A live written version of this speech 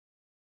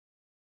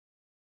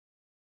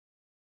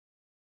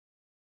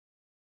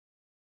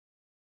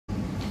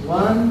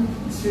1,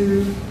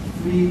 2,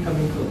 3,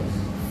 coming close.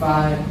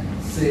 5,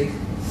 6,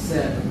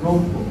 7.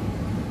 Rompo.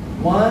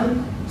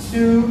 1,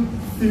 2,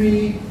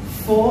 3,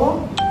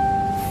 4,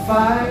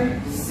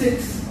 5,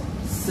 6,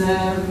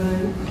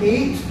 7,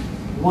 8.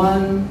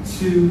 1,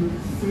 2,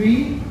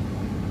 3,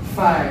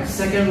 5.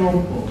 Second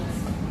rompo.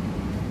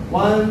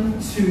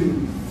 1,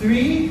 2,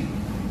 3.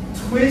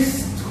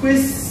 Twist,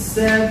 twist.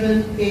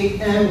 7,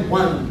 8, and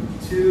 1,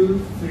 2,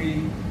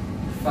 3,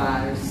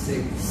 5,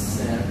 6,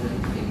 7, 8.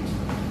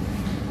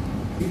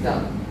 Keep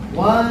down.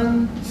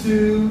 1,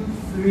 2,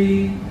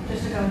 3.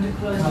 Just to go into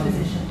closed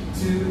position.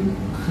 To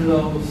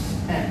close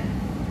end.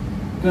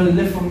 Going to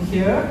lift from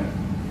here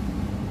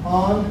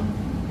on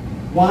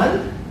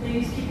 1.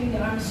 He's keeping the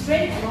arm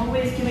straight and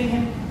always giving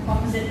him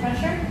opposite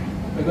pressure.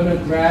 We're going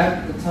to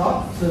grab the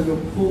top, so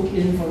we'll pull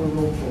in from the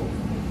Rompo.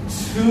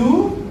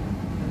 2,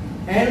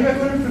 and we're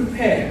going to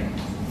prepare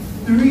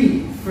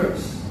 3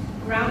 first.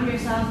 Ground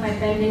yourself by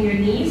bending your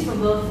knees for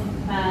both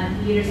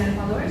leaders and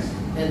followers.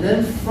 And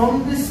then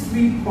from this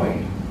 3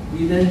 point,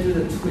 we then do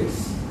the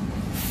twist.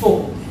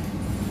 4.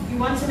 You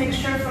want to make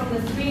sure from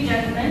the 3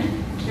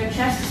 gentlemen, your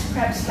chest is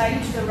prepped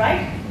slightly to the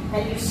right,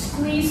 and you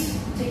squeeze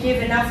to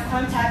give enough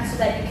contact so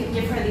that you can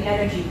give her the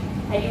energy.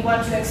 And you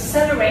want to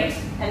accelerate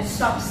and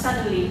stop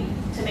suddenly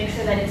to make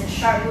sure that it's a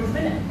sharp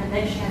movement, and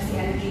then she has the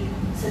energy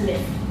to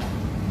lift.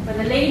 For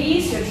the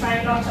ladies, you're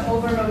trying not to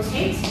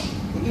over-rotate.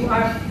 You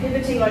are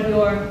pivoting on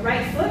your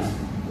right foot.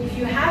 If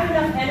you have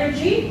enough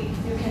energy,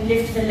 you can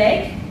lift the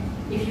leg.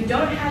 If you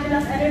don't have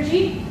enough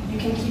energy, you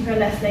can keep your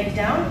left leg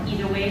down.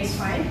 Either way is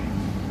fine.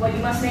 What you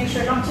must make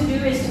sure not to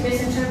do is to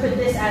misinterpret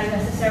this as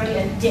necessarily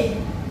a dip,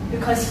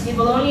 because it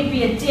will only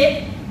be a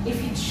dip if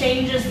he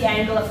changes the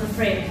angle of the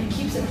frame. If he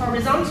keeps it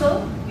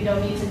horizontal, you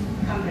don't need to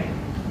come in.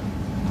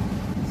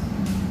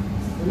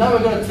 Now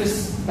we're going to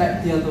twist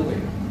back the other way.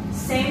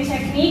 Same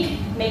technique,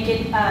 make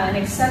it an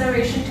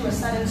acceleration to a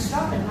sudden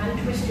stop and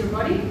untwist your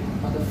body.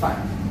 On the 5.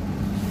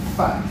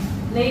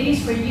 5.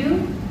 Ladies, for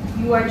you,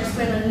 you are just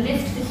going to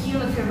lift the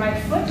heel of your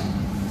right foot.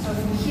 So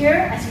from here,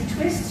 as you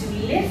twist, you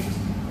lift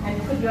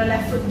and put your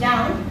left foot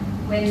down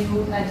when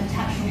you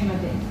detach from your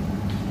leg.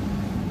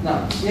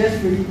 Now, here's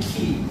really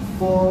key.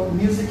 For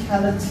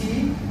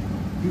musicality,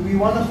 we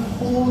want to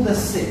hold the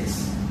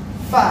 6.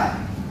 5,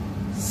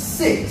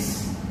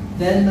 6,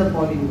 then the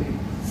body weight.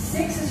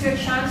 6 is your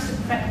chance to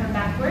prep her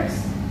backwards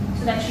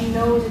so that she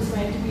knows it's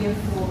going to be a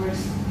forward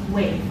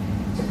wave.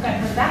 To prep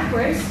her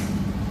backwards,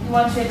 you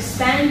want to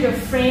expand your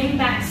frame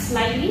back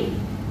slightly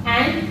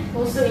and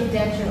also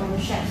indent your own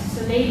chest.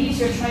 So ladies,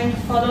 you're trying to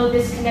follow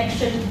this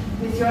connection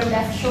with your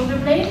left shoulder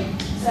blade.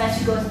 So as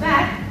she goes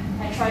back,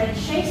 I try to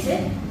chase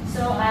it,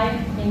 so I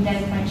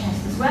indent my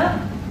chest as well.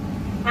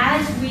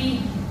 As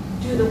we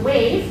do the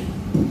wave,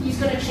 he's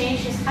going to change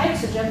his height.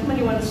 So gentlemen,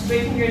 you want to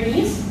straighten your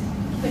knees,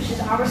 which is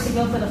our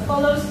signal for the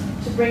follows,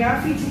 to bring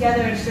our feet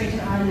together and straighten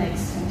our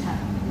legs and tap.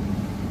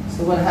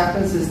 So what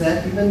happens is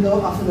that even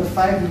though after the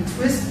 5 we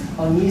twist,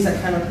 our knees are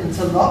kind of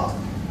interlocked,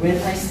 when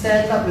I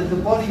stand up with the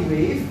body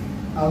wave,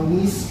 our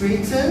knees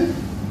straighten.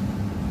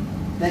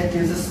 That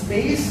gives us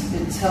space.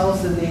 It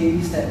tells the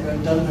ladies that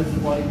we're done with the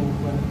body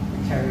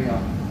movement. We carry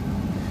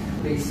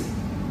on. Basic.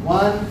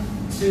 1,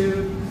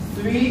 2,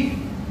 3,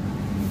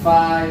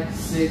 5,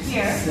 6,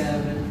 Here.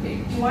 7,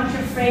 8. You want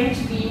your frame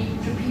to be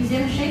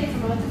trapezium shaped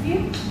for both of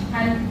you,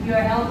 and your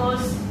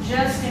elbows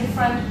just in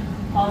front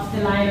of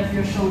the line of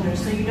your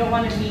shoulders. So you don't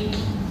want to be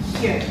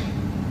here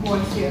or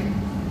here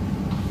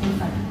in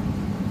front.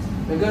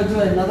 We're going to do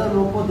another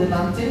Rompo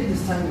delante,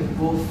 this time with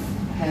both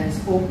hands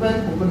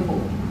open, open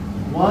hold.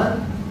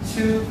 1,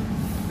 2,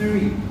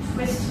 3.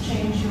 Twist to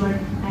change your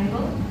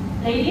angle.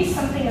 Ladies,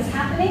 something is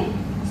happening,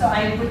 so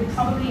I would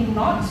probably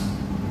not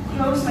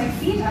close my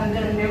feet. I'm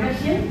going to mirror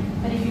him,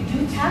 but if you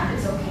do tap,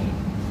 it's okay.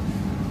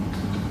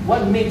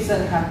 What makes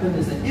that happen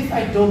is that if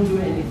I don't do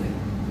anything,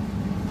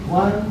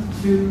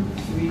 1, 2,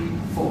 3,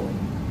 4.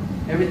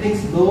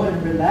 Everything's low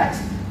and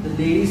relaxed. The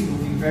ladies will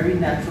be very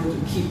natural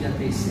to keep their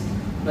basic.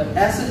 But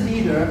as a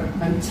leader,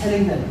 I'm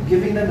telling them,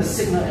 giving them a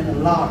signal and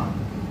alarm.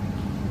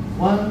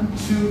 1,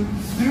 2,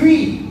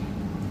 3.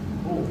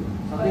 Oh,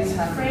 something's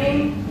happening.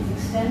 Frame, he's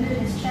extended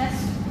his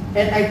chest.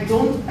 And I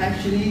don't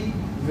actually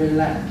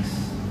relax.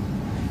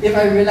 If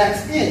I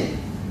relax in,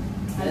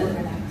 I will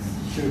relax.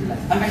 she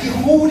relax. I'm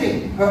actually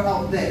holding her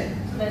out there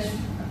So there's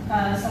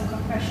some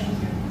compression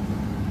here.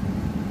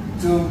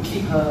 to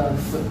keep her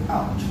foot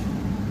out.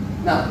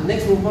 Now, the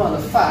next movement on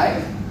the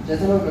 5,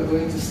 gentlemen, we're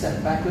going to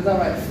step back with our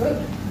right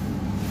foot.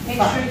 Make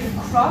 5. sure you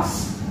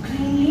cross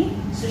cleanly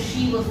so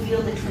she will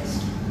feel the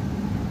twist.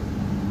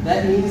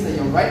 That means that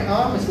your right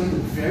arm is going to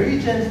very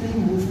gently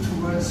move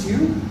towards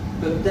you,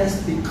 but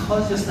that's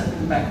because you're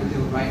stepping back with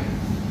your right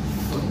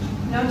foot.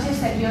 Notice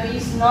that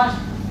Yogi's not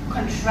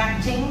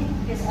contracting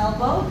his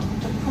elbow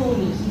to pull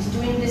me. He's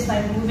doing this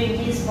by moving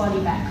his body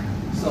back.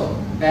 So,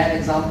 bad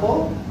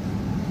example,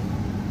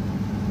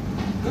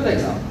 good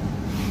example.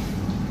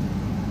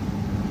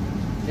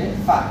 Okay,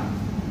 5.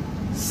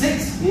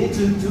 6, you need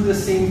to do the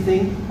same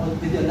thing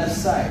with your left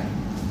side.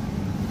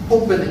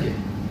 Open again.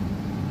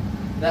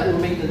 That will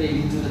make the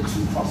lady do the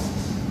 2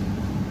 crosses.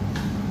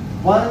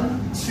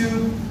 1,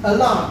 2,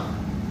 alarm.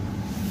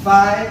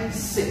 5,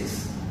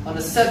 6. On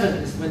the 7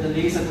 is when the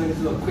ladies are going to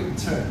do a quick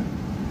turn.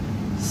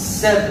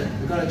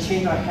 7. We're going to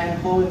change our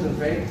hand hold into a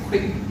very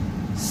quick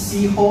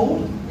C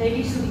hold.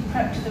 Ladies will be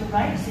prepped to the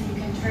right so you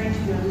can turn to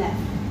your left.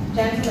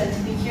 Gentlemen,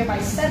 to be here by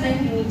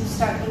 7, you need to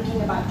start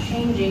thinking about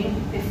changing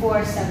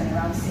before 7,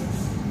 around 6.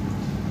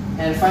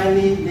 And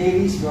finally,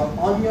 ladies, you're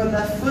on your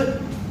left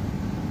foot.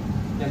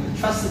 You have to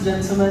trust the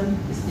gentleman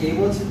is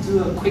able to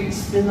do a quick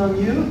spin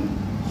on you.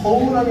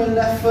 Hold on your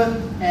left foot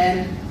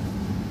and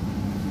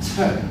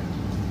turn.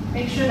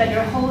 Make sure that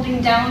you're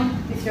holding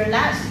down with your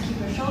lats to keep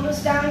your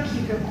shoulders down,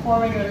 keep your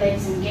core and your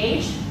legs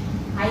engaged.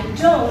 I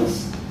don't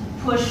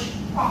push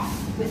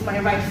off with my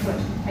right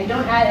foot. I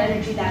don't add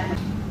energy that much.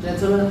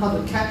 Gentlemen, how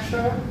to catch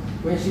her.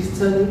 When she's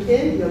turning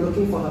in, you're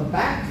looking for her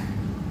back.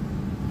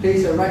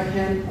 Place your right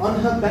hand on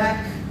her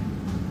back.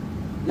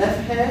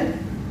 Left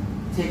hand,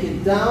 take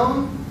it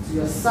down to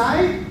your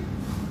side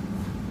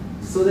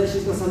so that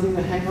she's got something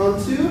to hang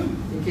on to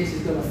in case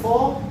she's going to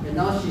fall. And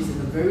now she's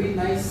in a very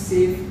nice,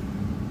 safe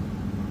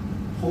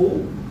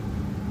hold.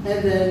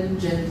 And then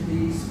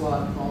gently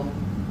squat on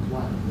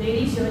 1.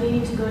 Ladies, you only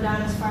need to go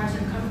down as far as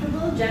you're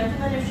comfortable.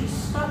 Gentlemen, if she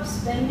stops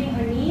bending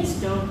her knees,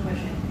 don't push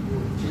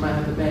it. She might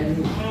have a bad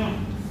knee.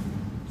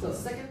 So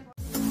second